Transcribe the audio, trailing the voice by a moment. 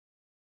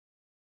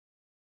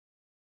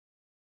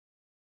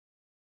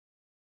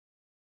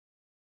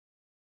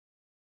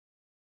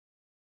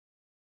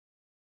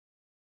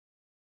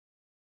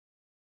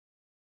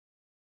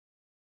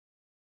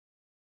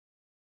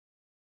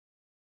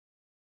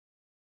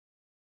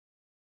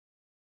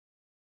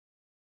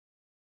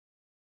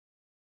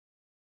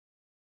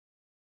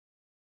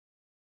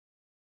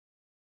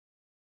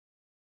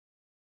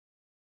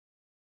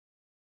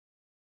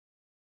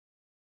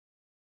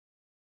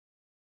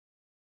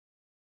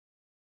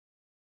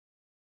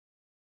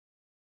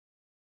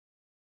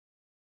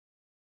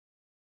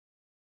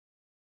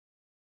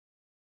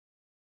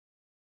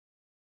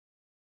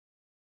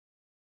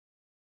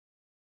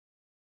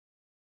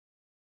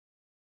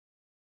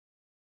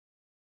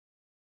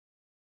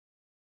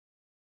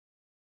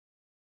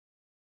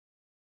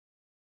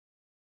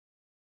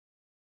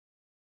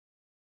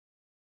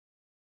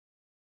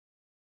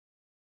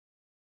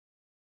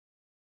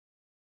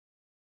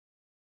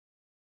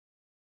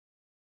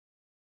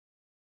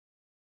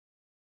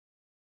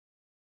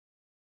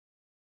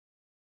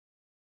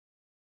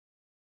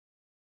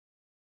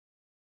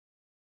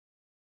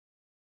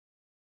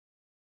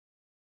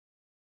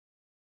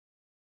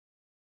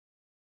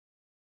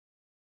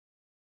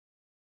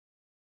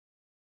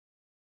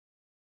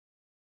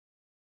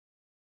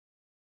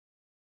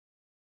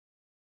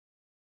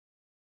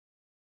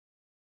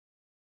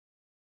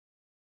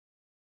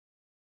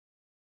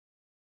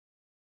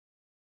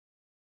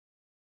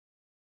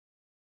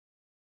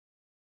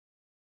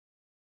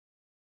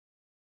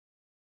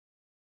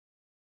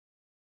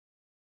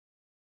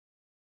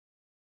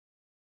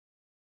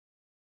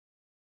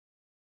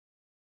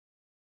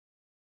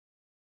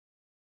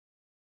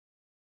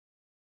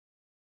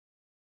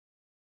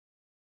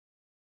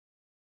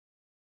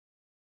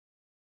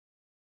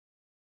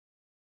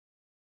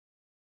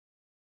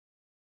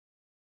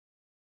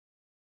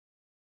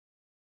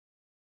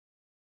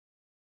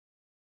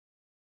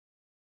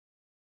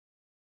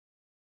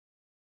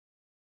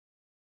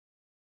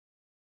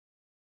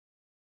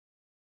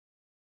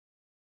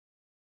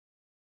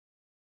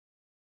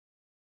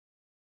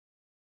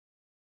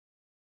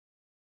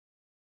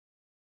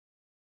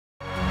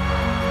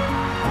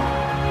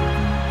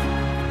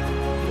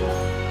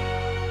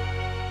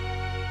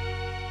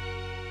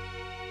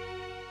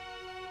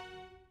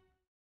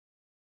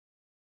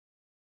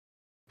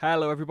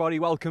Hello everybody,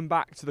 welcome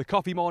back to the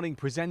Coffee Morning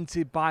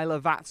presented by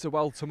Lavazza.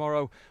 Well,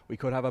 tomorrow we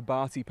could have a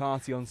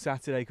party on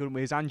Saturday, couldn't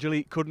we? As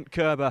Angelique couldn't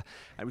curb her.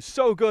 And it was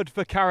so good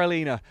for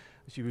Carolina.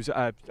 She was,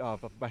 I've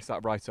messed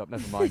that right up,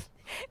 never mind.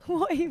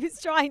 What he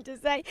was trying to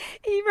say,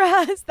 he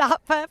rehearsed that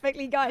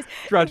perfectly, guys.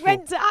 Dreadful. He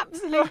went to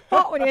absolute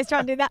pot when he was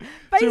trying to do that.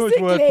 Too much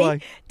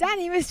wordplay.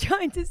 Danny was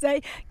trying to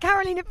say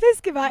Karolina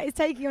Pliskova is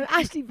taking on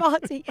Ashley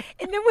Barty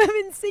in the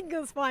women's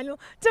singles final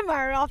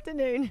tomorrow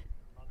afternoon.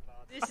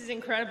 This is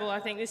incredible. I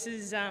think this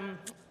is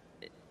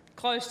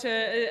close to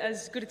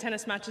as good a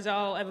tennis match as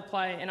I'll ever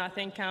play, and I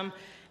think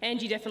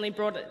Angie definitely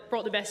brought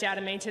the best out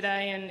of me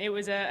today, and it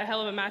was a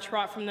hell of a match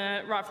right from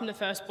the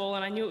first ball,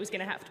 and I knew it was going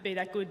to have to be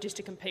that good just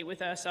to compete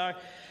with her. So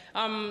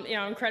I'm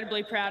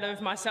incredibly proud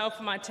of myself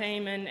and my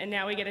team, and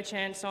now we get a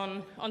chance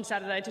on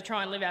Saturday to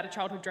try and live out a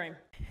childhood dream.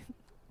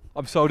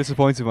 I'm so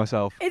disappointed in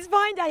myself. It's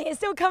fine, Danny. It's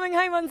still coming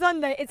home on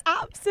Sunday. It's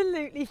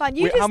absolutely fine.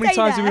 Wait, how many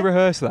times have we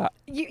rehearsed that?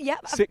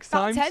 Yep, 6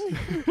 times? 10.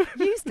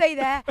 You stay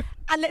there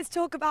and let's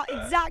talk about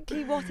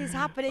exactly what is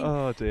happening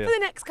for the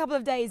next couple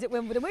of days at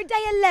Wimbledon. We're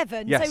day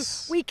 11, yes.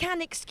 So we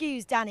can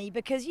excuse Danny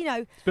because, you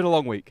know... It's been a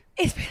long week.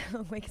 It's been a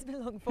long week. It's been a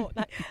long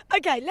fortnight.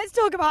 Okay, let's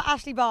talk about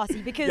Ashley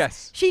Barty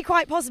because she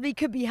quite possibly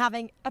could be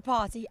having a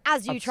party,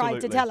 as you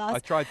tried to tell us. I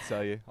tried to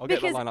tell you. I'll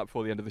get that line up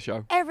before the end of the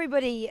show.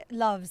 Everybody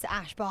loves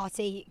Ash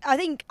Barty. I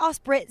think us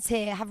Brits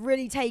here have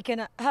really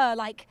taken her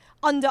like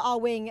under our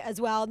wing as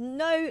well.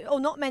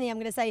 Not many, I'm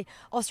going to say,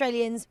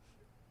 Australians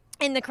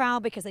in the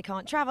crowd because they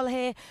can't travel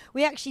here.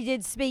 We actually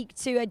did speak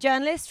to a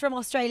journalist from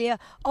Australia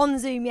on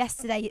Zoom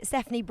yesterday,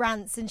 Stephanie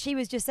Brantz, and she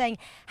was just saying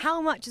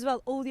how much as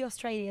well all the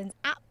Australians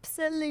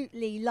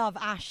absolutely love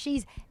Ash.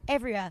 She's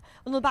everywhere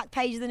on the back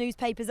page of the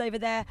newspapers over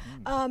there,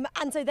 and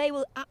so they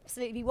will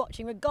absolutely be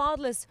watching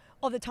regardless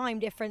of the time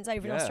difference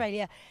over in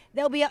Australia.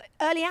 There'll be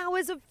early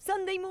hours of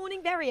Sunday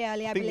morning, very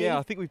early, I believe. Yeah,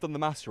 I think we've done the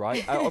maths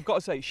right. I've got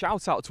to say,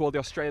 shout out to all the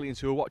Australians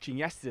who were watching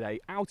yesterday,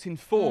 out in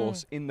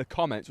force in the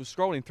comments. We're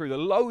scrolling through, there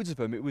were loads of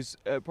them. It was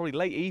probably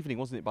late evening,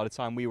 wasn't it, by the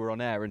time we were on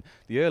air, and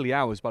the early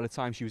hours by the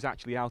time she was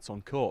actually out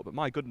on court. But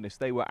my goodness,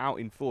 they were out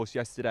in force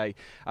yesterday.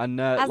 And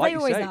as like they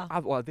always you say,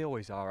 are. Well, they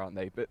always are, aren't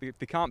they? But if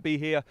they can't be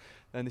here,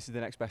 then this is the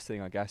next best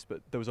thing, I guess.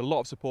 But there was a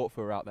lot of support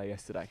for her out there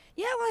yesterday.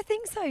 Yeah, well, I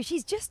think so.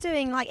 She's just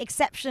doing like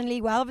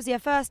exceptionally well. Obviously, her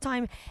first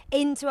time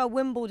into a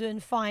Wimbledon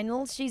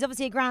final. She's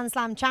obviously a Grand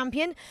Slam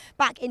champion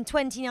back in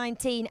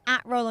 2019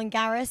 at Roland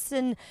Garros.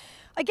 And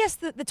I guess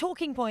the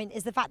talking point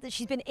is the fact that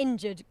she's been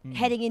injured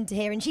heading into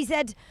here. And she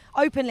said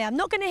openly, I'm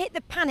not going to hit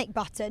the panic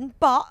button,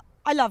 but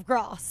I love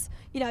grass.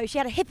 You know, she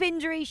had a hip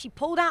injury, she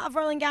pulled out of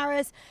Roland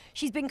Garros.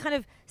 She's been kind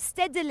of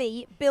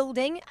steadily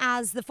building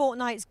as the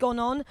fortnight's gone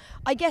on.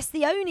 I guess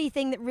the only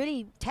thing that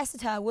really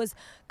tested her was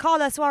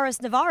Carla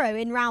Suarez Navarro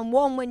in round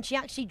 1 when she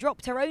actually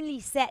dropped her only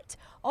set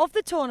of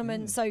the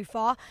tournament so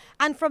far.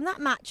 And from that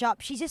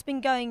matchup, she's just been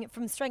going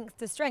from strength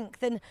to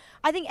strength. And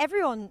I think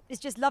everyone is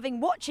just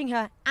loving watching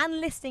her and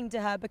listening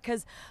to her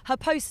because her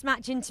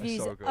post-match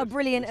interviews are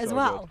brilliant as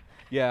well. Good.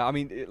 Yeah, I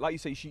mean, like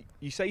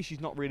you say she's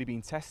not really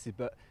been tested,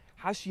 but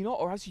has she not,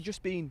 or has she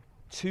just been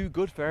too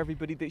good for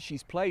everybody that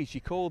she's played?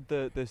 She called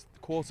the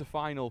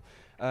quarter-final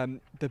as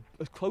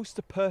close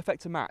to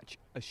perfect a match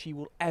as she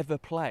will ever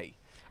play.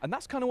 And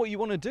that's kind of what you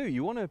want to do.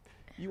 You want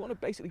to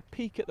basically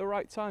peak at the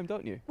right time,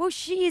 don't you? Well,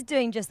 she is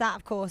doing just that,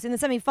 of course. In the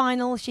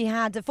semi-final, she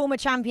had a former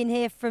champion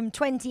here from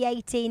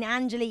 2018,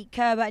 Angelique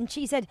Kerber, and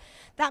she said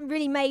that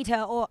really made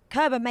her, or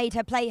Kerber made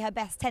her play her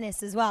best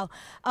tennis as well.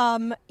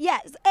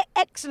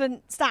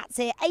 Excellent stats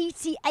here.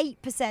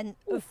 88%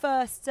 of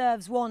first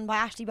serves won by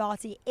Ashley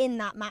Barty in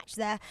that match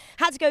there.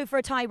 Had to go for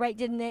a tie-break,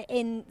 didn't it,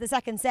 in the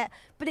second set,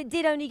 but it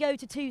did only go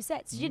to 2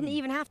 sets. She didn't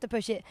even have to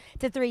push it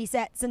to 3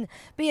 sets and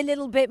be a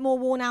little bit more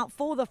worn out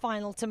for the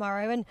final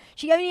tomorrow. And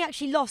she only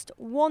actually lost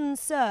 1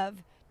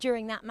 serve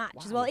during that match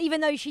as well,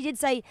 even though she did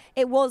say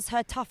it was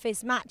her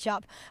toughest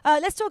matchup.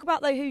 Let's talk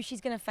about, though, who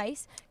she's going to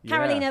face.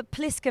 Karolina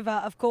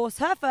Pliskova, of course,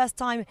 her first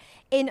time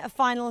in a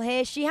final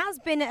here. She has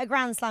been at a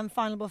Grand Slam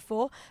final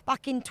before,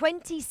 back in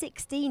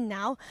 2016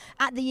 now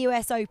at the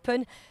US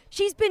Open.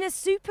 She's been a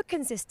super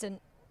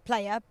consistent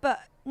player,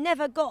 but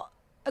never got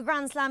a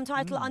Grand Slam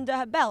title under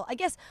her belt. I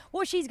guess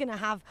what she's going to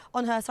have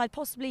on her side,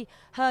 possibly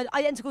her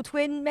identical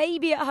twin,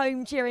 maybe at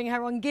home cheering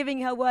her on,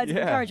 giving her words of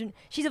encouragement.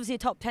 She's obviously a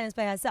top tennis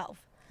player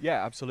herself.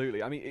 Yeah,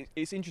 absolutely. I mean,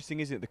 it's interesting,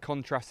 isn't it, the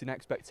contrast in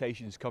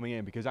expectations coming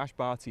in, because Ash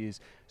Barty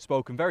has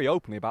spoken very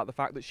openly about the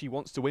fact that she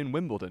wants to win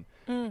Wimbledon.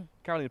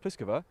 Karolina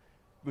Pliskova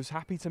was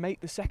happy to make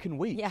the second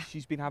week. Yeah.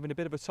 She's been having a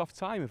bit of a tough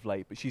time of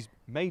late, but she's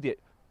made it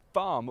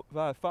far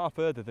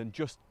further than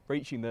just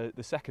reaching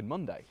the second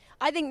Monday.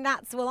 I think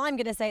that's, well, I'm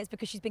going to say it's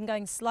because she's been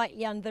going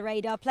slightly under the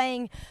radar,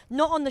 playing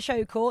not on the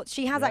show court.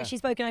 She has actually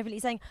spoken openly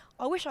saying,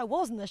 I wish I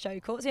was on the show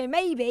court. So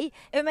maybe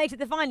if it made it to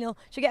the final,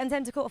 she'll get on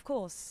centre court. Of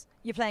course,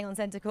 you're playing on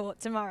centre court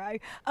tomorrow.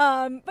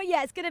 But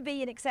yeah, it's going to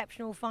be an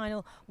exceptional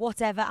final,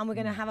 whatever, and we're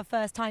going to have a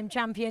first-time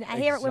champion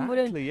here at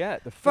Wimbledon. Exactly, yeah.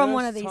 The first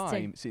one of these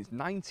time since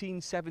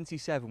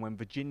 1977 when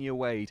Virginia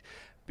Wade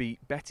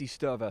beat Betty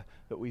Stover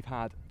that we've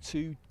had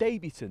 2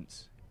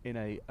 debutants in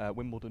a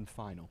Wimbledon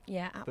final.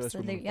 Yeah, First Wimbledon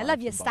absolutely. I final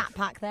love your from stat both.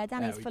 pack there.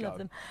 Danny's There we full of go.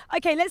 them.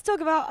 Okay, let's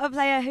talk about a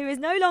player who is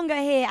no longer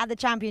here at the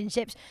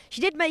championships.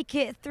 She did make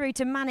it through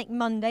to Manic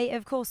Monday.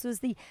 Of course, was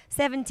the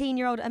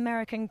 17-year-old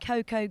American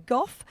Coco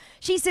Gauff.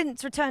 She's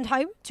since returned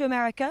home to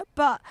America,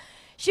 but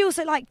she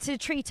also liked to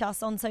treat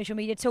us on social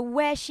media to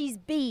where she's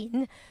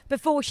been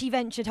before she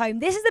ventured home.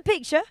 This is the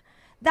picture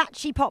that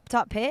she popped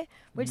up here,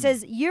 which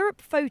says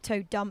Europe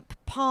Photo Dump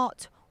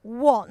Part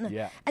 1.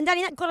 Yeah. And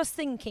Danny, that got us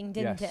thinking,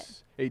 didn't it?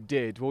 Yes, it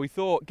did. Well, we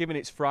thought, given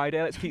it's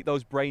Friday, let's keep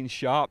those brains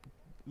sharp.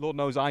 Lord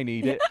knows I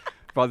need it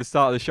by the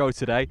start of the show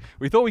today.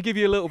 We thought we'd give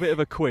you a little bit of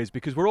a quiz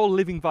because we're all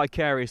living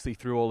vicariously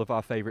through all of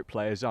our favourite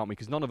players, aren't we?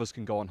 Because none of us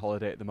can go on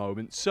holiday at the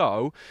moment.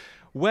 So,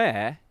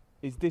 where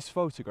is this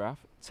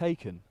photograph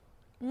taken?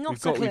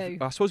 Not a clue.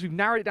 I suppose we've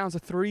narrowed it down to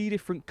 3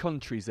 different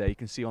countries there you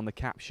can see on the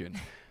caption.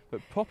 But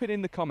pop it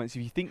in the comments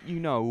if you think you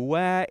know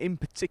where in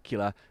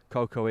particular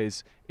Coco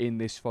is in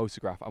this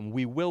photograph. And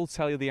we will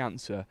tell you the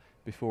answer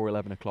before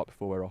 11 o'clock,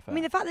 before we're off air. I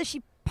mean, the fact that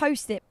she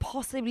posted it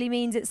possibly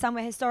means it's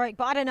somewhere historic,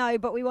 but I don't know.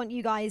 But we want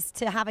you guys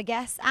to have a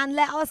guess and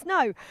let us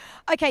know.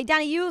 Okay,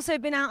 Danny, you also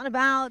have been out and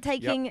about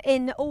taking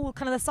in all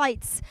kind of the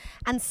sights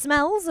and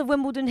smells of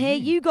Wimbledon here.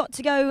 You got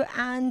to go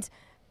and,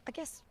 I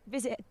guess,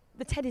 visit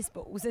the tennis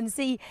balls and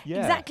see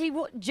exactly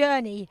what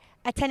journey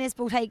a tennis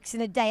ball takes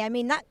in a day. I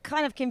mean, that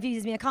kind of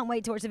confuses me. I can't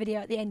wait to watch the video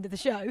at the end of the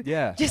show.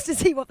 Yeah. Just to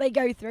see what they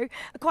go through.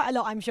 Quite a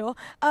lot, I'm sure.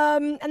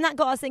 And that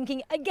got us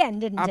thinking again,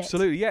 didn't it?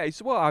 Absolutely, yeah.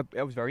 Well,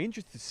 I was very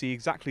interested to see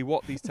exactly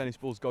what these tennis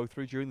balls go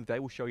through during the day.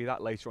 We'll show you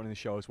that later on in the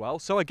show as well.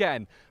 So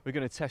again, we're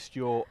going to test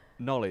your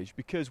knowledge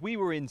because we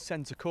were in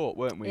centre court,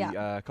 weren't we,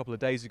 a couple of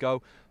days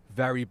ago?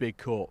 Very big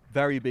court,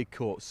 very big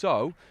court.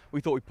 So we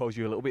thought we'd pose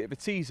you a little bit of a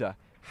teaser.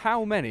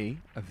 How many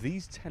of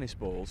these tennis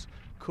balls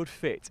could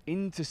fit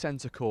into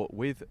centre court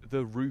with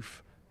the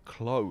roof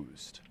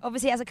closed?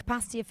 Obviously, it has a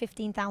capacity of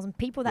 15,000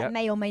 people. That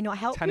may or may not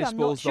help tennis you.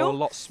 balls are a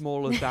lot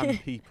smaller than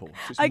people.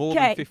 So it's more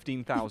than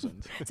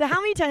 15,000. So how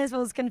many tennis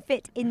balls can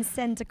fit in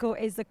centre court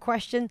is the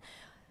question.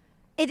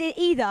 It is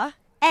either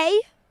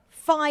A,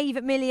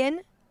 5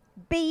 million,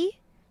 B,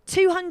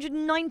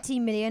 290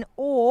 million,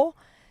 or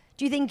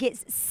do you think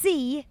it's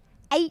C,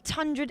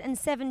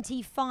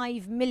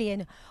 875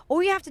 million?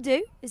 All you have to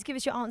do is give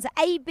us your answer,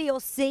 A, B or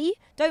C.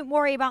 Don't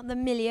worry about the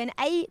million.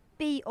 A,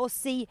 B or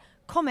C.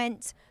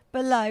 Comment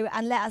below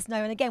and let us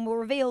know. And again, we'll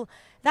reveal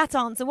that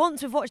answer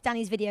once we've watched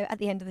Danny's video at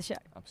the end of the show.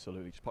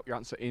 Absolutely. Just pop your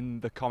answer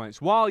in the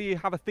comments. While you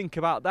have a think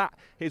about that,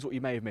 here's what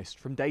you may have missed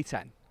from day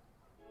 10.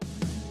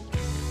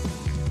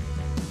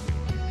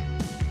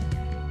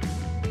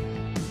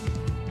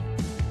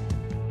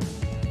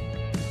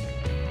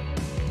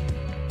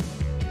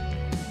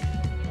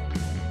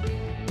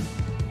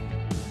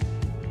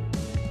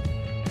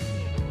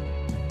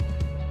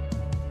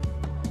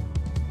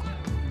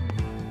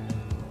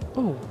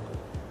 Oh.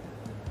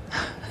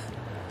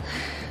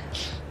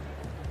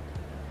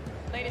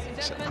 Ladies and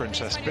gentlemen,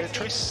 Princess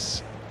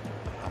Beatrice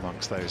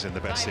amongst those in the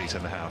best seat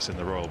in the house in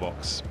the Royal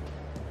Box.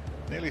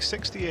 Nearly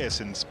 60 years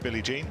since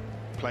Billie Jean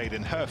played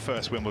in her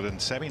first Wimbledon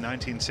semi,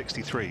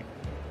 1963.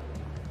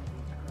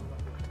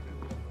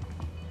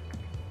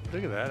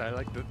 Look at that. I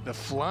like the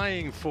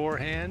flying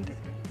forehand.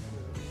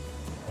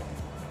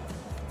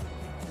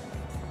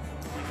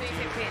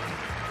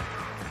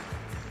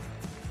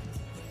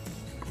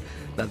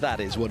 Now that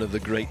is one of the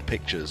great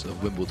pictures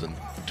of Wimbledon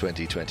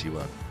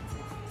 2021.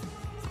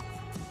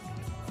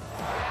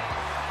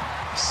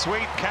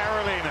 Sweet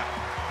Carolina,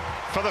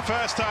 for the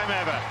first time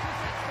ever,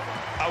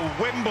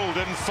 a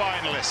Wimbledon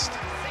finalist.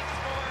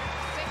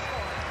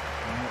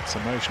 It's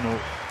emotional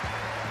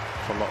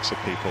for lots of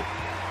people.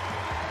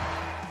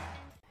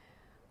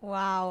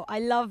 Wow, I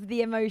love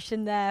the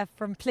emotion there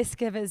from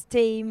Pliskova's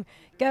team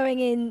going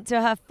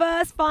into her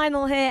first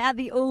final here at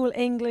the All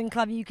England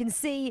Club. You can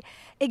see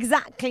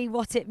exactly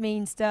what it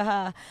means to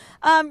her.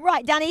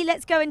 Right, Danny,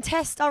 let's go and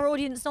test our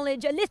audience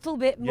knowledge a little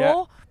bit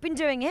more. Been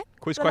doing it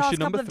Quiz for the question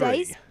last couple number of 3.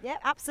 days. Yeah,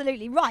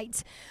 absolutely.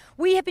 Right.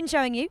 We have been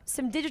showing you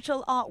some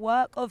digital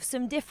artwork of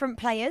some different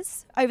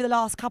players over the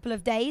last couple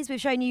of days.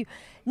 We've shown you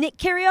Nick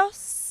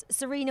Kyrgios,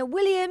 Serena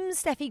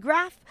Williams, Steffi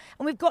Graf,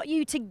 and we've got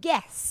you to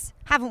guess,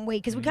 haven't we?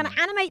 Because we kind of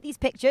animate these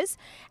pictures,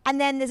 and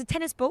then there's a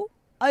tennis ball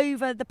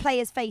over the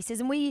players' faces,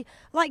 and we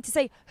like to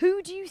say,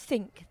 who do you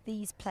think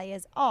these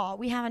players are?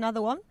 We have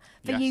another one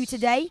for you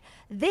today.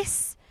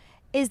 This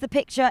is the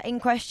picture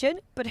in question,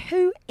 but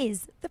who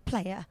is the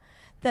player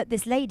that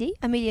this lady,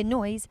 Amelia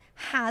Noyes,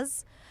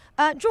 has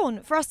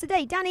drawn for us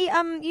today? Danny,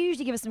 you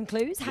usually give us some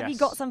clues. Have you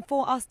got some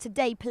for us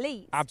today,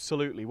 please?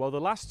 Absolutely. Well,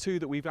 the last 2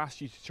 that we've asked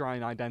you to try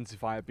and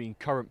identify have been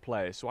current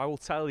players. So I will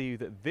tell you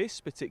that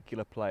this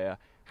particular player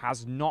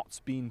has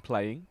not been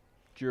playing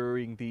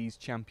during these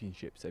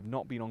championships. They've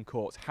not been on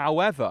courts.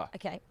 However,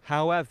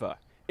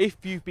 if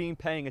you've been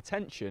paying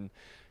attention,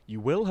 you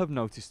will have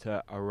noticed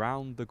her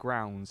around the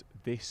grounds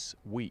this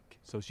week.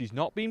 So she's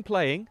not been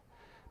playing,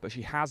 but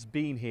she has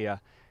been here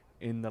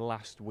in the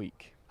last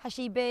week. Has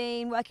she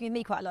been working with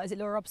me quite a lot? Is it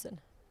Laura Robson?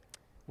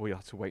 Well, you'll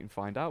have to wait and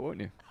find out,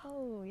 won't you?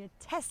 Oh, you're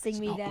testing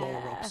me Not there.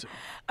 Laura Robson.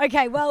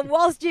 Okay, well,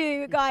 whilst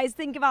you guys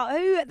think about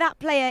who that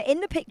player in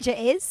the picture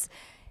is,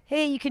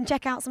 here you can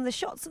check out some of the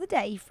shots of the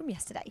day from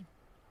yesterday.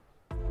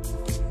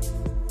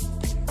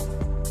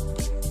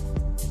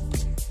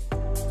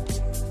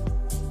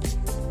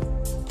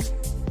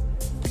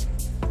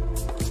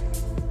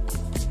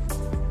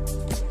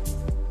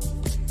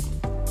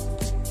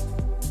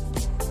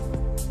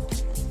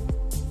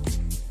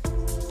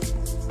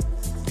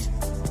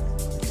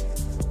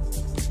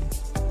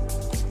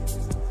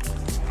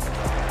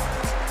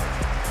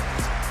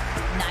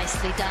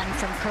 Nicely done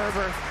from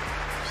Kerber.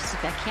 She said,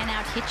 if I can't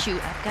out-hit you,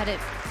 I've got to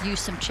use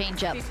some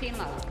change-up.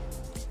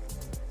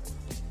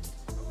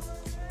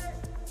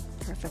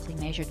 Perfectly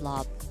measured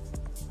lob.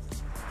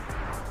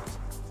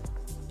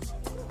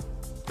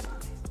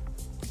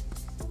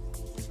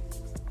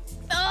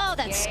 Oh,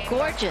 that's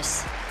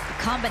gorgeous. The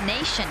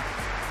combination.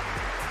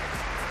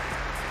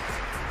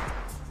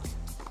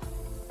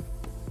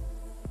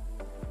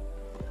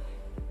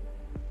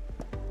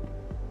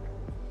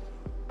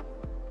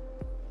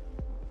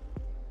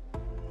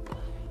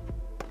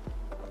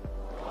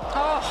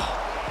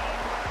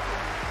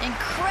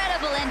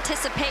 Incredible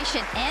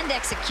anticipation and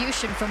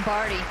execution from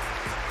Barty.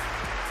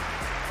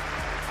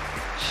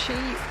 She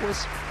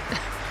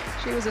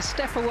was a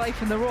step away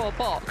from the raw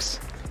box.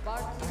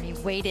 Barty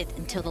waited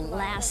until the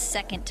last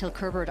second till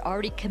Kerber had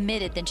already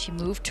committed, then she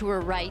moved to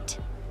her right.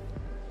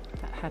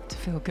 That had to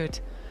feel good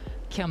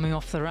coming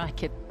off the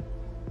racket.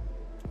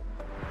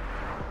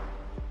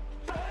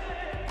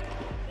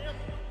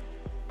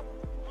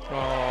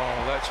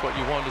 Oh, that's what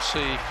you want to see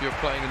if you're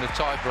playing in the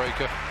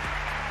tiebreaker.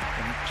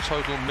 And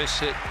total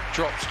miss it,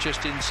 drops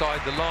just inside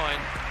the line,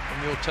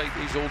 and you'll take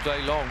these all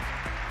day long.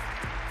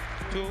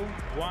 2-1,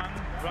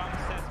 round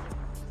set.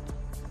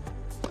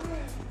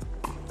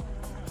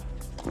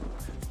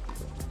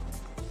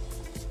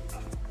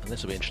 And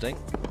this will be interesting.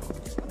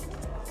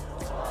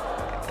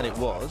 And it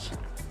was.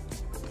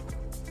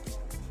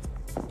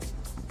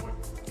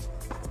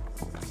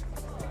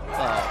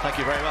 Oh, thank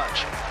you very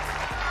much.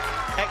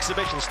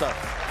 Exhibition stuff.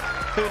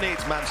 Who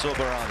needs Mansour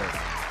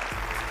Barani?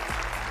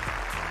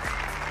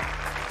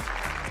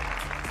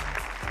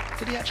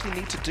 Did he actually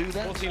need to do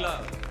that? What's he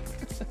love?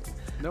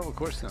 No, of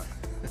course not.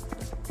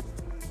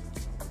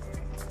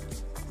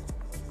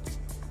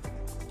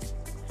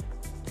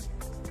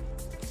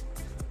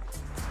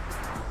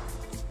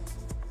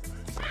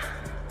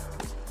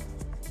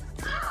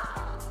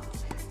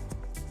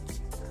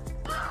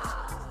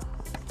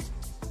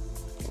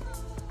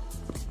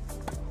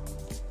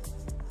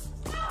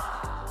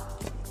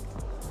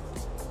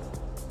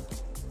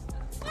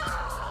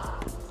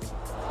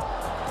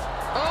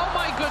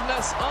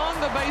 Goodness, on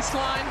the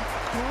baseline,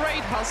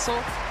 great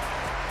hustle,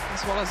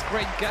 as well as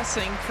great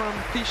guessing from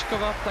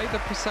Pliskova. Played the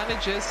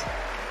percentages.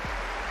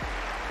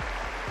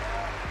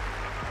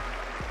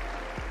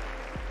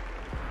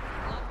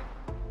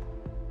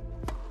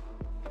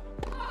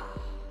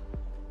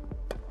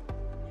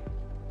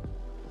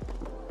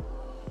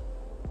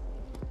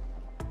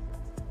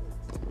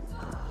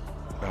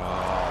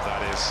 Oh,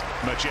 that is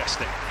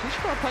majestic.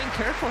 Pliskova playing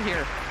careful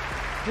here.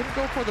 Didn't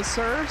go for the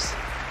serves.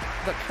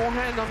 That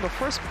forehand on the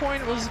first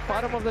point was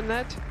bottom of the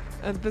net,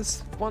 and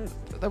this one,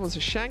 that was a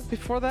shank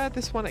before that.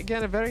 This one,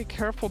 again, a very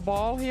careful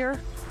ball here.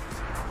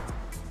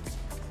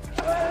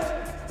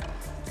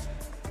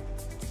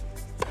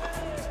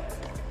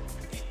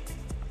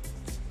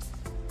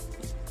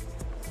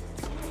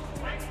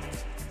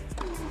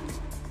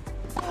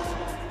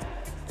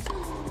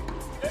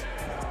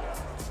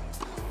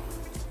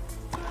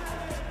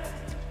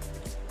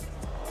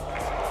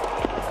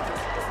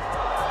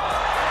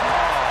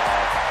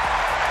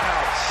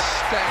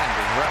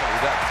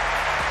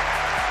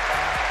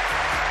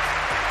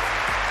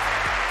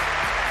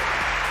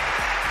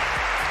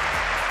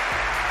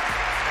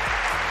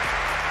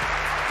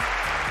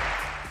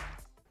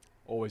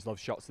 Always love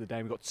shots of the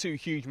day. We've got two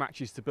huge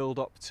matches to build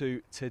up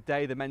to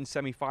today, the men's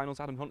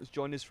semi-finals. Adam Hunt has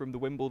joined us from the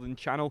Wimbledon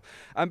channel.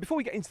 Before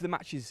we get into the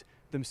matches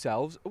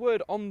themselves, a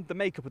word on the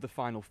makeup of the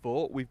Final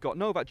Four. We've got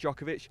Novak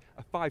Djokovic,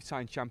 a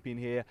five-time champion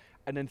here,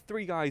 and then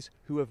three guys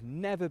who have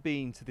never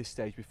been to this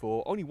stage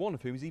before, only one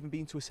of whom has even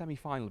been to a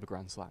semi-final of a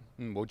Grand Slam.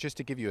 Well, just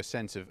to give you a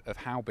sense of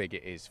how big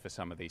it is for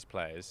some of these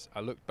players,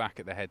 I looked back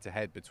at the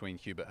head-to-head between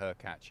Hubert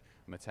Hurkacz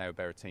and Matteo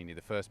Berrettini,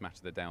 the first match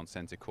of the day on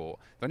centre court.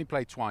 They've only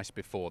played twice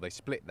before, they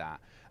split that,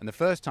 and the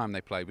first time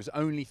they played was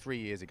only 3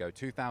 years ago,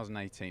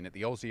 2018, at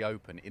the Aussie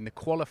Open in the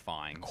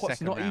qualifying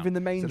second round. Not even the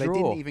main draw. So they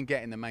didn't even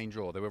get in the main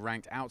draw. They were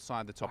ranked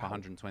outside the top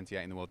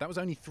 128 in the world. That was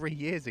only 3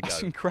 years ago.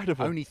 That's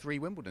incredible. Only 3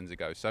 Wimbledons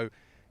ago. So,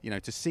 you know,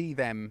 to see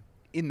them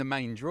in the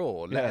main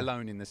draw, let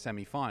alone in the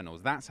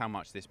semi-finals, that's how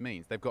much this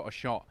means. They've got a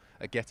shot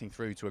at getting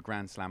through to a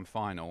Grand Slam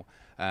final,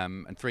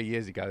 and 3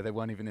 years ago they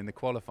weren't even in the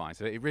qualifying,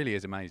 so it really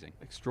is amazing.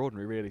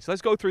 Extraordinary, really. So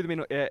let's go through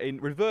them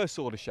in reverse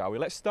order, shall we?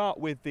 Let's start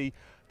with the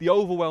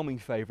overwhelming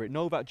favourite,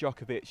 Novak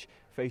Djokovic,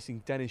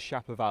 facing Denis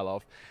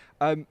Shapovalov.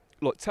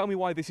 look, tell me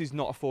why this is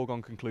not a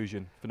foregone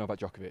conclusion for Novak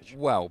Djokovic.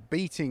 Well,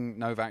 beating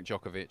Novak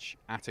Djokovic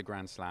at a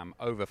Grand Slam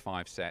over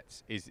 5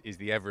 sets is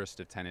the Everest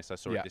of tennis. I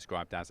saw it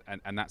described as,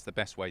 and that's the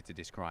best way to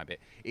describe it.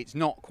 It's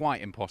not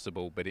quite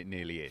impossible, but it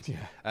nearly is.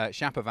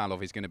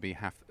 Shapovalov is going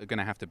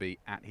to have to be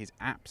at his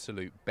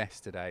absolute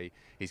best today.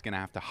 He's going to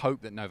have to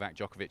hope that Novak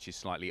Djokovic is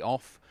slightly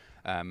off.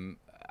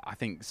 I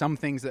think some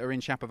things that are in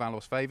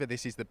Shapovalov's favour.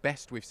 This is the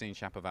best we've seen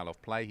Shapovalov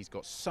play. He's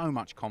got so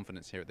much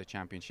confidence here at the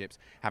Championships.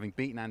 Having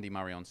beaten Andy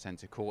Murray on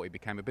centre court, he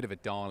became a bit of a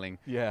darling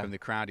from the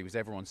crowd. He was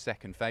everyone's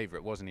second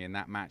favourite, wasn't he, in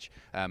that match?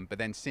 But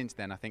then since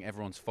then, I think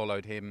everyone's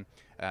followed him.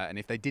 And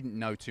if they didn't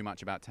know too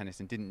much about tennis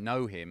and didn't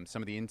know him,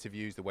 some of the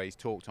interviews, the way he's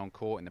talked on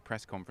court, in the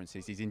press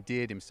conferences, he's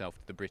endeared himself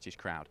to the British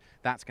crowd.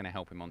 That's going to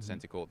help him on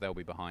centre court. They'll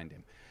be behind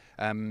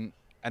him.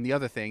 And the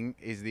other thing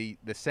is the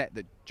set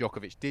that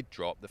Djokovic did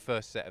drop, the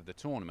first set of the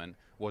tournament,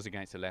 was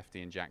against a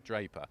lefty and Jack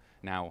Draper.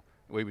 Now,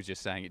 we were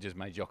just saying it just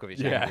made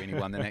Djokovic angry and he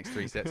won the next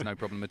 3 sets, no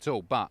problem at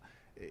all. But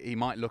he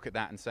might look at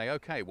that and say,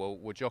 OK, well,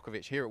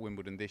 Djokovic here at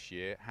Wimbledon this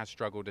year has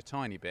struggled a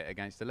tiny bit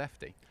against a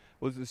lefty.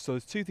 Well, so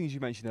there's 2 things you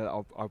mentioned there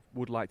that I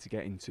would like to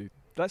get into.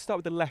 Let's start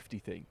with the lefty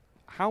thing.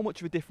 How much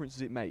of a difference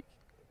does it make?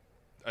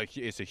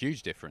 It's a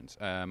huge difference.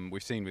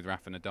 We've seen with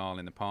Rafa Nadal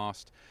in the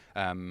past.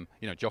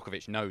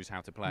 Djokovic knows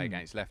how to play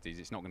against lefties.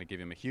 It's not going to give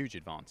him a huge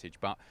advantage,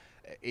 but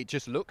it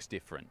just looks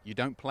different. You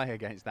don't play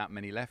against that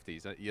many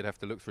lefties. You'd have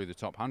to look through the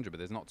top 100, but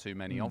there's not too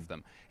many of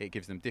them. It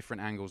gives them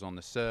different angles on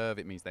the serve.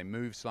 It means they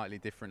move slightly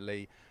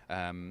differently.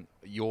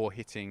 You're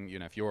hitting,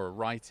 if you're a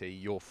righty,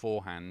 your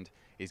forehand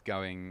is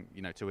going,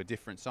 to a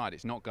different side.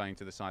 It's not going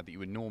to the side that you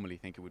would normally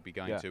think it would be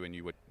going to, and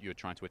you're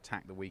trying to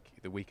attack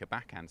the weaker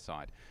backhand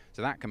side.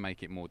 So that can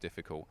make it more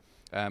difficult.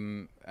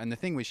 And the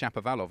thing with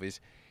Shapovalov is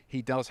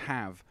he does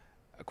have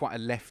quite a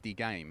lefty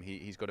game.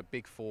 He's got a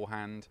big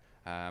forehand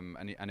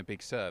and a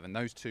big serve, and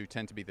those two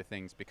tend to be the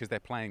things, because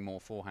they're playing more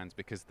forehands,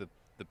 because the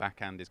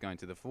backhand is going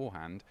to the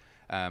forehand.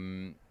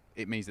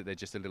 It means that they're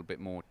just a little bit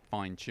more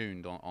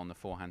fine-tuned on the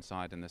forehand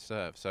side and the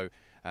serve. So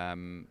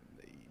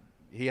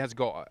he has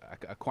got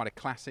quite a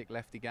classic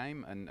lefty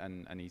game,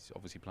 and he's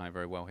obviously playing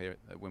very well here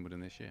at Wimbledon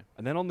this year.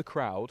 And then on the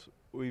crowd,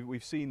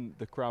 we've seen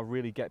the crowd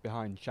really get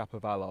behind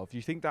Shapovalov. Do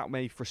you think that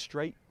may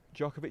frustrate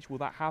Djokovic? Will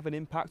that have an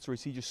impact, or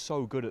is he just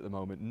so good at the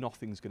moment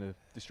nothing's going to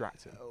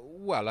distract him?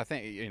 Well, I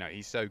think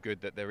he's so good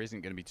that there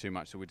isn't going to be too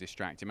much that would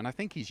distract him, and I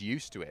think he's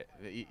used to it.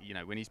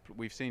 When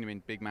we've seen him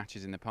in big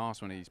matches in the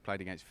past, when he's played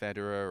against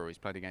Federer or he's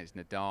played against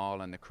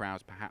Nadal, and the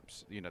crowds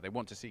perhaps they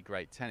want to see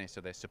great tennis,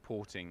 so they're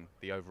supporting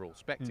the overall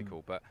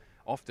spectacle. But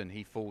often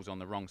he falls on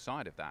the wrong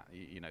side of that.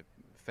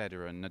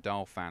 Federer and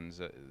Nadal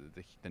fans,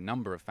 the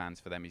number of fans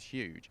for them is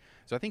huge.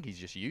 So I think he's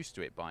just used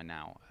to it by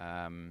now.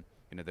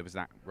 There was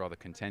that rather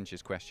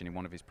contentious question in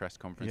one of his press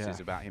conferences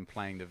about him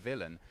playing the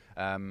villain,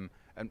 and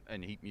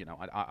he,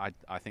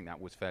 I think that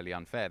was fairly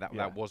unfair.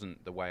 That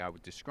wasn't the way I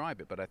would describe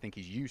it, but I think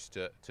he's used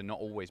to not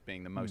always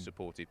being the most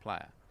supported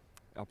player.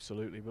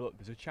 Absolutely. But look,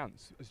 there's a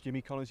chance. As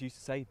Jimmy Connors used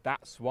to say,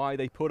 that's why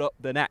they put up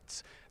the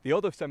nets. The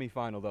other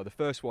semi-final, though, the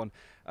first one,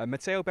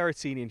 Matteo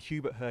Berrettini and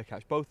Hubert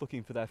Hurkacz, both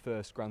looking for their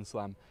first Grand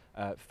Slam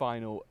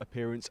final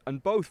appearance,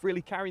 and both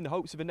really carrying the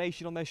hopes of a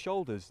nation on their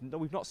shoulders. No,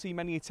 we've not seen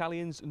many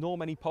Italians nor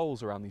many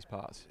Poles around these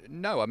parts.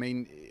 No, I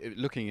mean,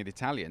 looking at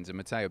Italians, and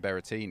Matteo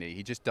Berrettini,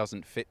 he just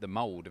doesn't fit the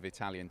mould of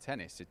Italian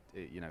tennis.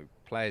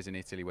 Players in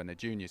Italy, when they're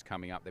juniors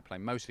coming up, they play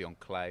mostly on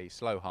clay,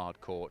 slow, hard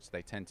courts.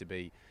 They tend to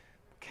be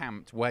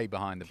camped way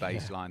behind the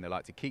baseline. They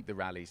like to keep the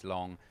rallies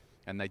long,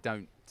 and they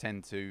don't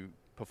tend to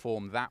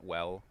perform that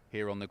well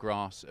here on the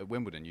grass at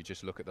Wimbledon. You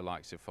just look at the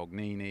likes of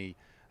Fognini,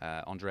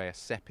 Andrea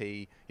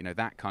Seppi,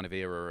 that kind of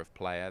era of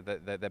player.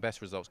 Their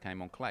best results came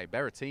on clay.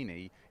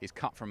 Berrettini is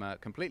cut from a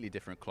completely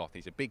different cloth.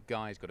 He's a big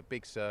guy, he's got a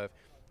big serve,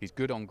 he's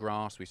good on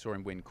grass. We saw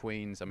him win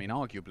Queens. I mean,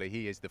 arguably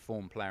he is the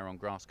form player on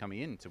grass coming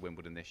into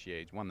Wimbledon this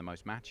year. He's won the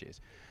most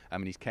matches,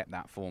 and he's kept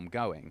that form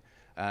going.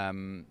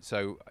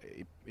 So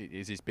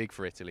it is big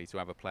for Italy to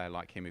have a player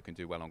like him who can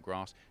do well on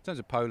grass. In terms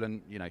of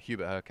Poland,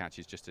 Hubert Hurkacz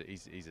is just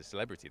he's a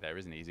celebrity there,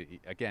 isn't he?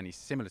 He's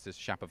similar to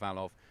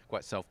Shapovalov,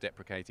 quite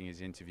self-deprecating in his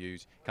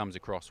interviews, comes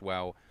across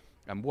well.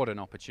 And what an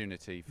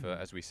opportunity for,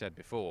 as we said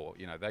before,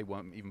 they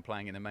weren't even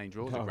playing in the main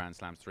draws of Grand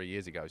Slams 3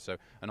 years ago. So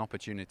an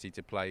opportunity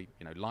to play,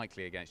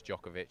 likely against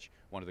Djokovic,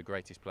 one of the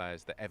greatest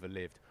players that ever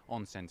lived,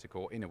 on centre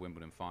court in a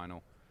Wimbledon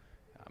final.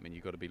 I mean,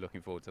 you've got to be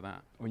looking forward to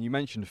that. When you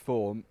mentioned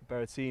form,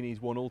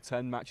 Berrettini's won all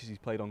 10 matches he's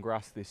played on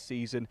grass this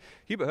season.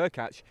 Hubert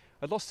Hurkacz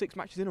had lost 6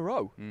 matches in a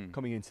row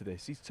coming into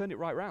this. He's turned it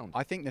right round.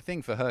 I think the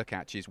thing for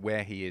Hurkacz is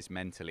where he is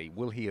mentally.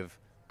 Will he have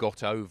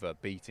got over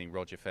beating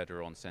Roger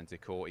Federer on centre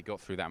court? He got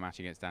through that match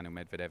against Daniil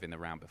Medvedev in the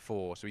round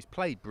before, so he's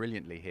played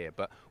brilliantly here.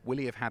 But will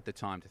he have had the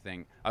time to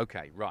think,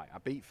 OK, right, I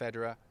beat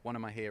Federer, one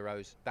of my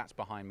heroes, that's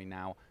behind me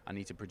now. I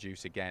need to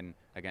produce again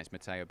against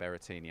Matteo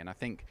Berrettini. And I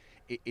think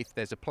if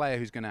there's a player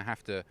who's going to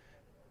have to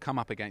come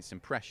up against some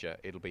pressure,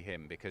 it'll be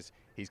him, because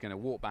he's going to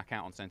walk back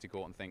out on centre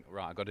court and think,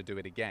 right, I've got to do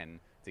it again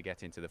to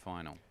get into the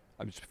final.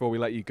 Just before we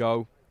let you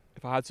go,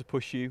 if I had to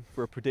push you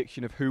for a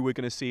prediction of who we're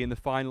going to see in the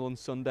final on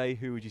Sunday,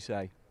 who would you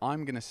say?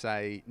 I'm going to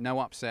say no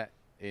upset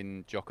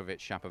in Djokovic,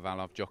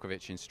 Shapovalov,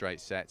 Djokovic in straight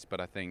sets,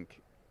 but I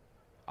think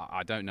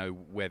I don't know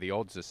where the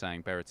odds are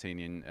saying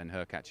Berrettini and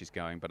Hurkacz is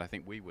going, but I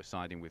think we were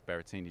siding with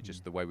Berrettini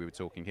just the way we were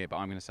talking here. But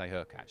I'm going to say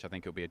Hurkacz. I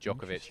think it'll be a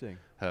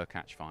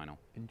Djokovic-Hurkacz final.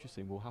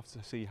 Interesting. We'll have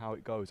to see how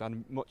it goes.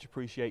 And much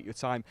appreciate your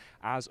time.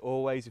 As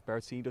always, if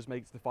Berrettini does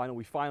make it to the final,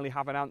 we finally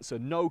have an answer.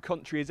 No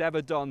country has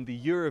ever done the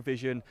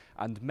Eurovision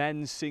and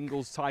men's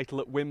singles title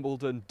at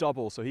Wimbledon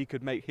double, so he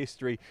could make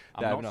history.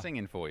 I'm not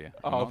singing for you.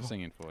 I'm not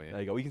singing for you.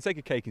 There you go. We can take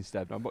a cake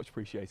instead. No, much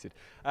appreciated.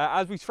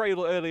 As we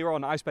trailed earlier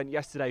on, I spent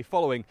yesterday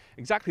following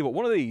exactly what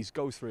one of these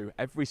goes through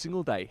every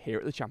single day here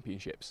at the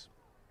Championships.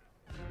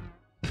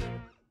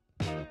 The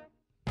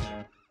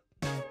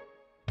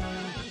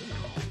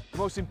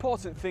most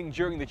important thing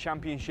during the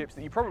Championships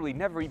that you probably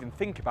never even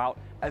think about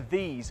are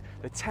these,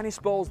 the tennis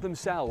balls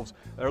themselves.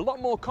 They're a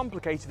lot more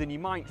complicated than you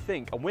might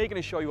think, and we're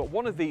going to show you what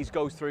one of these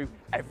goes through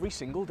every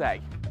single day.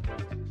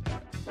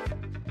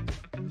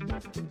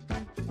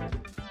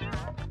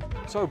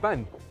 So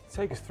Ben,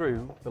 take us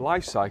through the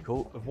life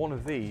cycle of one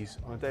of these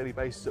on a daily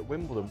basis at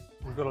Wimbledon.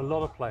 We've got a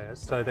lot of players,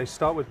 so they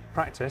start with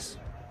practice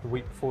the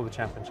week before the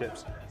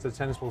championships, so the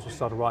tennis balls will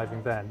start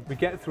arriving then. We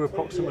get through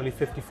approximately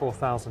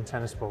 54,000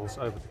 tennis balls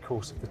over the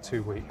course of the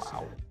 2 weeks.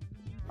 Wow.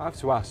 I have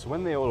to ask,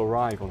 when they all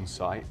arrive on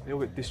site, they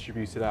all get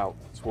distributed out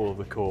to all of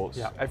the courts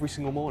every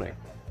single morning?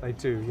 They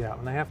do, yeah,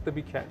 and they have to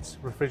be kept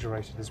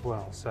refrigerated as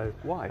well. So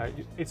why?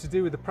 It's to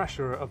do with the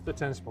pressure of the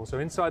tennis ball. So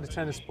inside the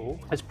tennis ball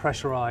is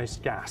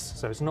pressurized gas.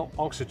 So it's not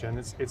oxygen,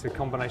 it's a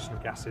combination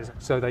of gases.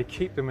 So they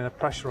keep them in a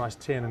pressurized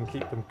tin and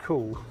keep them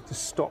cool to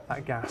stop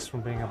that gas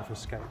from being able to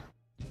escape.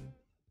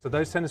 So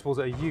those tennis balls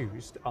that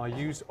are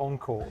used on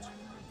court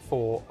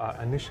for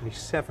initially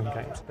 7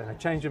 games. Then they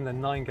change them, then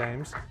 9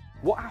 games.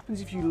 What happens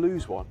if you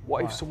lose one?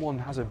 What if someone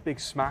has a big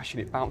smash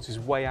and it bounces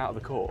way out of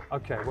the court?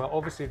 Okay, well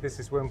obviously this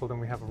is Wimbledon,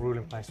 we have a rule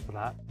in place for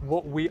that.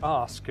 What we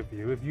ask of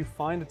you, if you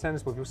find a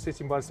tennis ball, if you're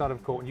sitting by the side of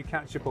the court and you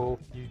catch a ball,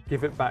 you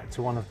give it back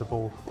to one of the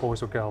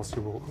boys or girls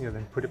who will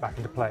then put it back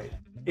into play.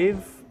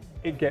 If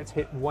it gets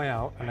hit way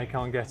out and they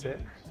can't get it,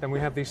 then we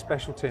have these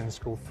special tins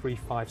called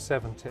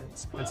 357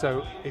 tins. And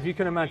so if you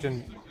can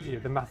imagine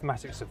the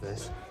mathematics of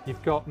this,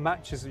 you've got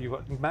matches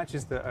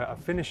that are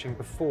finishing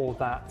before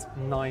that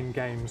 9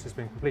 games has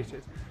been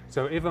completed.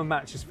 So if a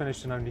match is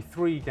finished and only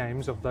 3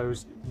 games of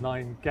those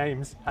 9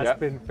 games has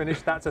been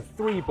finished, that's a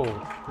 3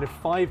 ball. And if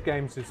 5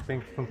 games has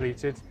been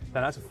completed,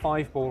 then that's a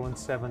 5 ball, and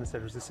 7,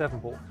 etc. is a 7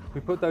 ball.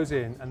 We put those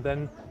in, and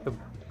then the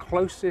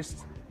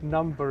closest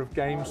number of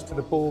games to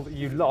the ball that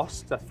you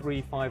lost,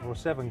 3, 5 or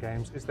 7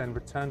 games, is then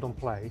returned on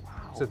play,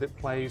 so that it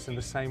plays in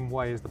the same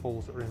way as the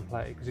balls that are in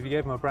play. Because if you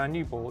gave them a brand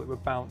new ball, it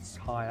would bounce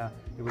higher,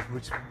 it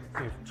would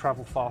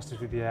travel faster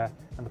through the air,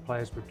 and the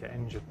players would get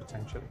injured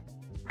potentially.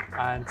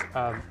 And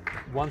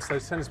once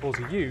those tennis balls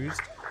are used,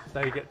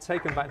 they get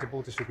taken back to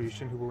ball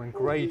distribution, who will then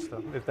grade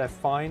them. If they're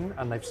fine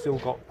and they've still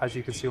got, as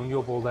you can see on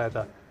your ball there,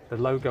 the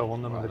logo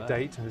on them and the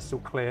date, and it's still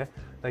clear,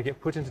 they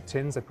get put into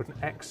tins, they put an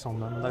X on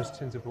them, and those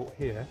tins are brought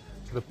here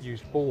to the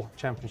used ball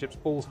championships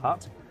balls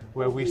hut,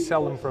 where we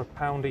sell them for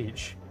 £1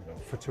 each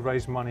to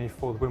raise money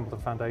for the Wimbledon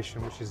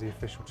Foundation, which is the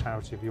official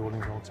charity of the All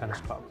England Tennis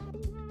Club.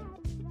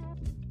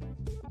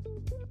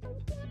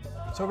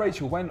 So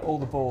Rachel, when all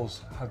the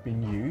balls have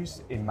been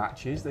used in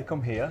matches, they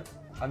come here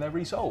and they're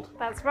resold.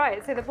 That's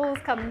right, so the balls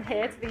come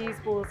here to the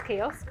used balls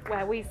kiosk,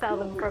 where we sell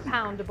them for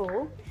 £1 a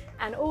ball,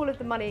 and all of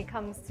the money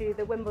comes to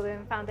the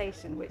Wimbledon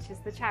Foundation, which is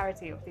the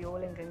charity of the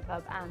All England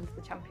Club and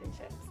the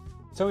championships.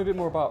 Tell me a bit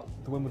more about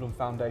the Wimbledon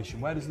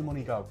Foundation. Where does the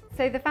money go?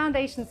 So the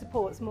foundation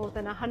supports more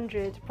than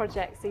 100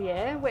 projects a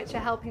year, which are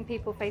helping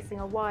people facing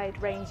a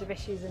wide range of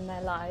issues in their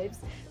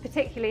lives,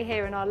 particularly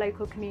here in our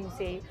local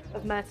community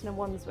of Merton and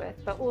Wandsworth,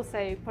 but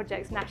also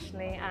projects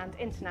nationally and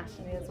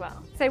internationally as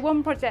well. So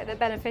one project that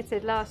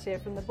benefited last year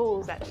from the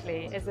balls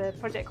actually is a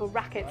project called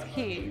Rackets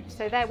Cube.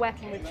 So they're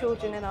working with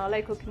children in our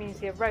local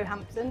community of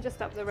Roehampton,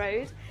 just up the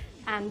road,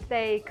 and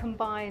they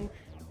combine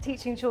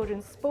teaching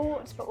children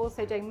sport, but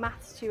also doing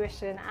maths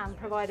tuition and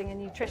providing a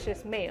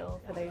nutritious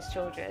meal for those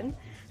children.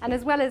 And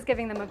as well as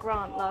giving them a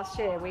grant last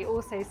year, we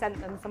also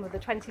sent them some of the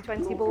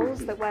 2020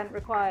 balls that weren't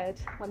required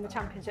when the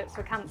championships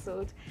were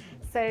cancelled.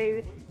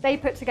 So they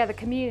put together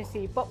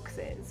community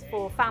boxes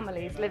for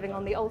families living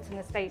on the Alton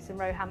estate in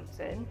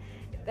Roehampton.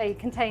 They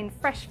contain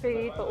fresh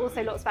food, but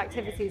also lots of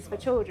activities for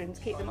children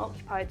to keep them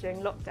occupied during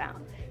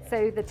lockdown.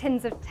 So the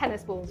tins of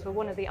tennis balls were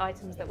one of the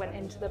items that went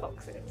into the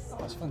boxes.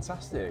 That's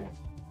fantastic.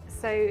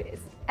 So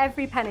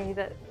every penny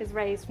that is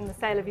raised from the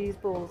sale of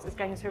used balls is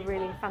going to a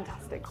really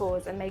fantastic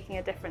cause and making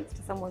a difference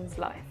to someone's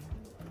life.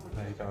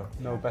 There you go.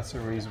 No better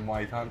reason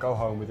why you can't go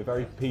home with a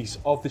very piece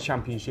of the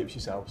championships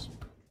yourselves.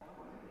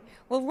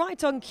 Well,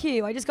 right on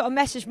cue, I just got a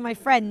message from my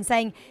friend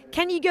saying,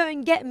 can you go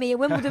and get me a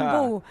Wimbledon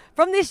ball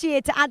from this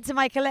year to add to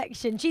my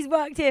collection? She's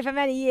worked here for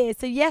many years,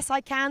 so yes,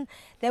 I can.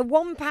 They're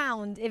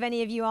 £1 if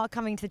any of you are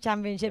coming to the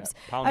championships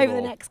over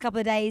the next couple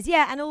of days.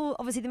 Yeah, and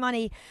obviously the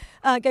money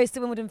goes to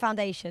the Wimbledon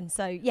Foundation.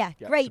 So yeah,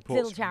 great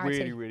little charity.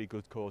 Really, really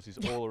good causes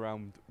all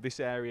around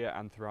this area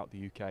and throughout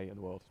the UK and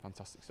the world.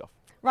 Fantastic stuff.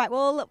 Right,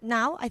 well,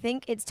 now I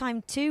think it's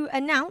time to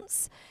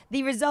announce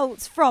the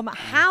results from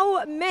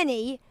how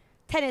many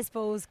tennis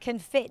balls can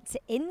fit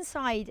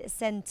inside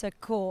centre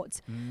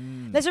court.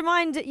 Let's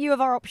remind you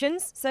of our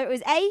options. So it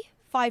was A,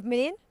 5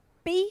 million,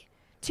 B,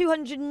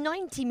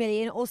 290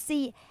 million, or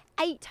C,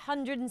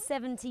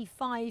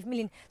 875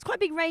 million. It's quite a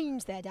big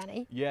range there,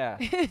 Danny. Yeah,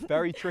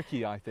 very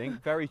tricky, I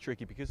think. Very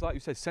tricky because, like you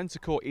said, centre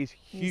court is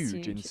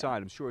huge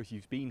inside. I'm sure if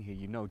you've been here,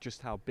 you know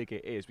just how big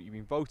it is. But you've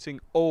been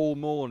voting all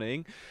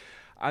morning,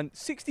 and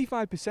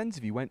 65%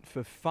 of you went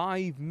for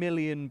 5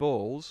 million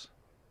balls.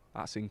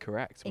 That's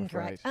incorrect, I'm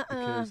afraid.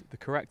 Because the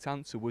correct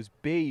answer was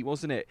B,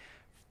 wasn't it?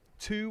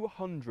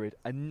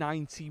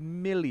 290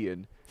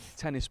 million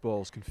tennis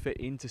balls can fit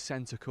into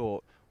centre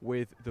court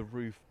with the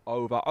roof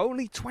over.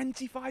 Only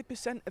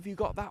 25% of you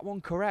got that one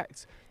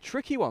correct.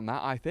 Tricky one,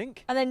 that, I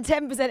think. And then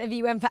 10% of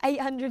you went for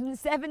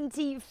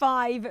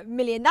 875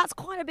 million. That's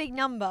quite a big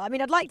number. I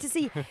mean, I'd like to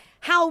see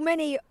how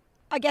many,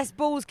 I guess,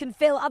 balls can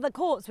fill other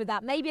courts with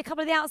that. Maybe a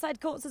couple of the outside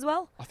courts as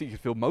well. I think you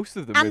could fill most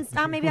of them with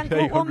maybe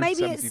court one.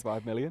 Maybe it's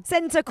million.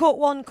 Centre court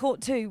 1,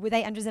 court 2 with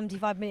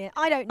 875 million.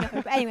 I don't know.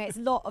 But anyway, it's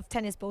a lot of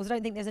tennis balls. I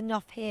don't think there's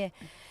enough here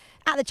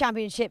at the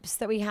championships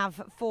that we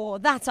have for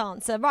that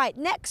answer. Right,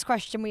 next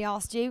question we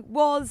asked you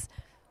was,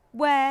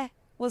 where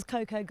was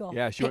Coco Gauff?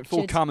 Yeah, she went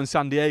full Carmen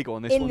Sandiego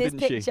on this one, didn't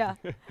she? So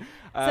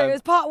it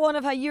was part one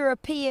of her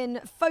European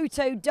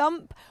photo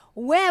dump.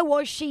 Where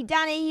was she,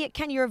 Danny?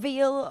 Can you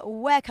reveal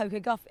where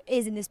Coco Gauff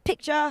is in this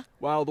picture?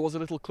 Well, there was a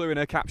little clue in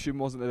her caption,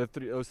 wasn't there?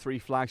 Those 3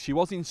 flags. She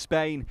was in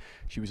Spain.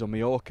 She was on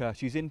Mallorca.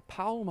 She's in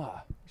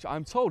Palma, which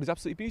I'm told is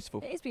absolutely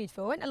beautiful. It is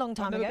beautiful. Went a long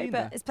time ago,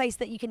 but it's a place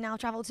that you can now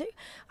travel to,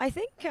 I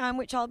think,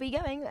 which I'll be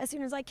going as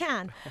soon as I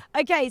can.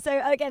 Okay, so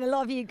again, a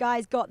lot of you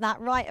guys got that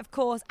right, of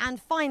course.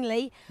 And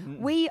finally,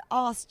 we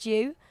asked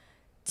you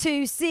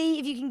to see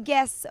if you can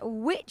guess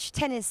which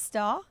tennis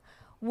star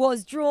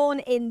was drawn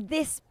in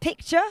this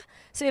picture.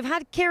 So we've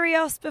had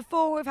Kyrgios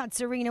before, we've had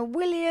Serena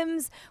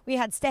Williams, we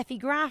had Steffi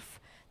Graf.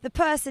 The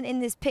person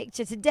in this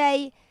picture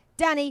today,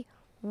 Danny,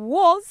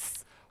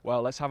 was...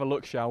 Well, let's have a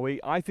look, shall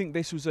we? I think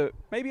this was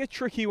maybe a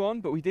tricky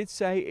one, but we did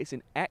say it's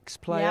an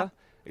ex-player. Yep.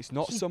 It's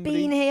not She's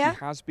somebody been here.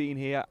 who has been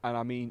here, and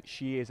I mean,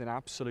 she is an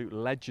absolute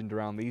legend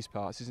around these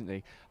parts, isn't she?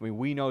 I mean,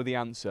 we know the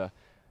answer.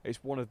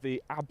 It's one of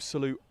the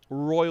absolute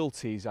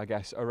royalties, I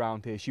guess,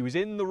 around here. She was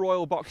in the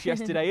royal box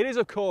yesterday. It is,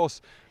 of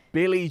course,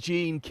 Billie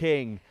Jean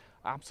King,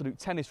 absolute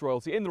tennis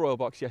royalty, in the royal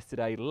box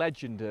yesterday,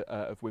 legend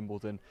of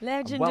Wimbledon.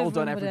 Legend well of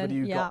done, Wimbledon, everybody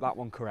who got that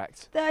one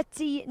correct.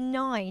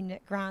 39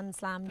 Grand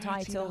Slam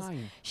 39 titles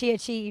she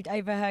achieved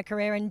over her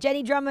career. And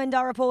Jenny Drummond,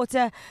 our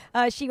reporter,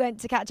 she went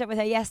to catch up with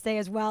her yesterday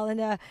as well.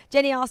 And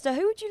Jenny asked her,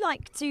 who would you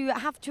like to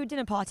have to a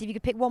dinner party if you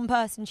could pick one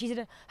person? She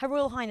said, Her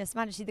Royal Highness,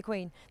 Majesty the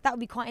Queen. That would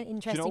be quite an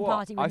interesting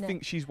party, wouldn't I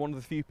think she's one of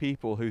the few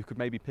people who could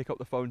maybe pick up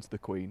the phone to the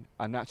Queen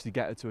and actually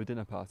get her to a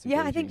dinner party.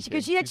 Yeah, I think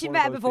because she actually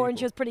met her before and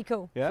she was pretty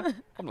cool. Yeah,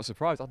 I'm not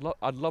surprised.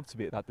 I'd love to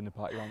be at that dinner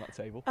party around that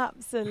table.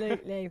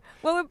 Absolutely.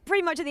 Well, we're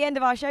pretty much at the end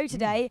of our show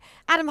today.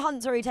 Adam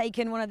Hunt's already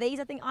taken one of these.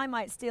 I think I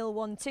might steal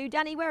one too.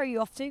 Danny, where are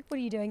you off to? What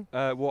are you doing?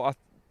 Well, I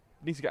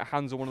need to get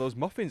hands on one of those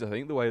muffins, I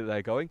think, the way that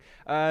they're going.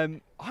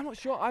 I'm not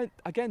sure.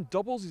 Again,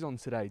 doubles is on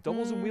today.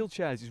 Doubles and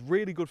wheelchairs is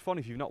really good fun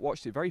if you've not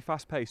watched it. Very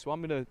fast paced. So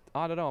I'm going to,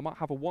 I don't know, I might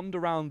have a wander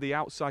around the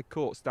outside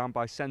courts down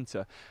by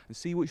centre and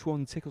see which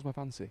one tickles my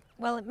fancy.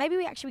 Well, maybe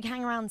we actually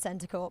hang around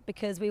centre court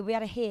because we'll be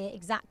able to hear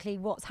exactly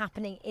what's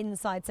happening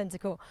inside centre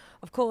court.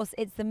 Of course,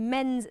 it's the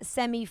men's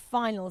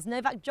semi-finals.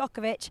 Novak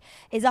Djokovic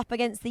is up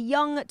against the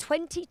young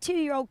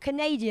 22-year-old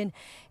Canadian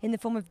in the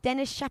form of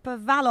Denis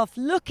Shapovalov,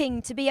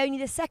 looking to be only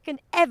the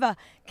second ever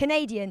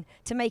Canadian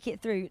to make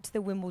it through to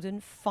the Wimbledon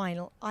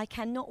final. I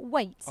cannot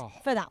wait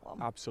for that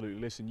one.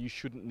 Absolutely. Listen, you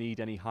shouldn't need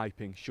any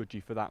hyping, should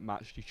you, for that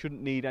match? You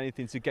shouldn't need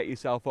anything to get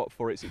yourself up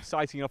for it. It's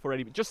exciting enough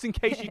already. But just in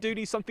case you do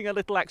need something a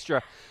little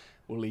extra,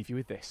 we'll leave you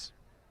with this.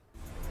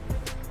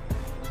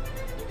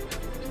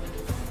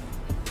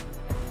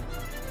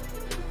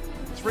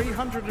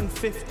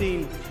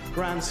 $315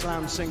 Grand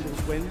Slam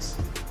singles wins,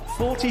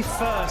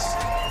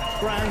 41st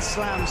Grand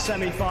Slam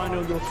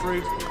semi-final you're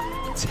through,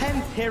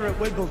 10th here at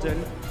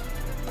Wimbledon.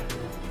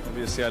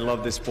 Obviously, I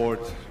love this sport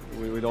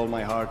with all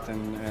my heart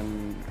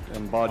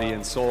and body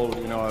and soul.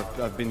 You know,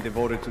 I've been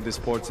devoted to this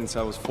sport since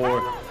I was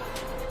 4.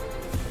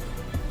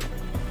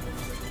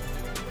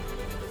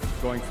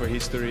 Going for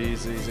history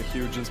is a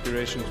huge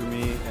inspiration to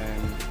me,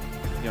 and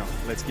you know,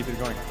 let's keep it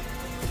going.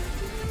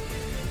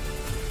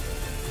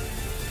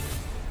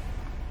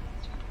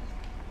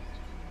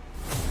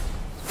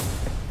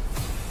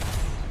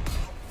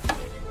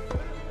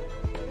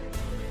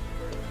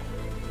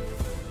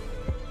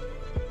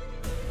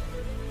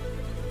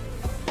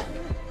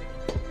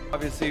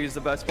 Obviously, he's the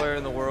best player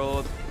in the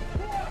world.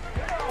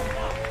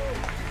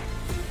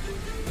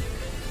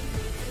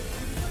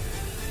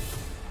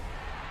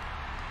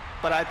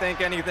 But I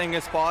think anything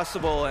is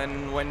possible,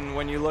 and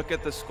when you look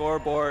at the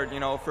scoreboard, you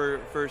know, for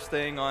first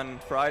thing on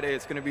Friday,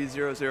 it's going to be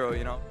 0-0,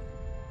 you know.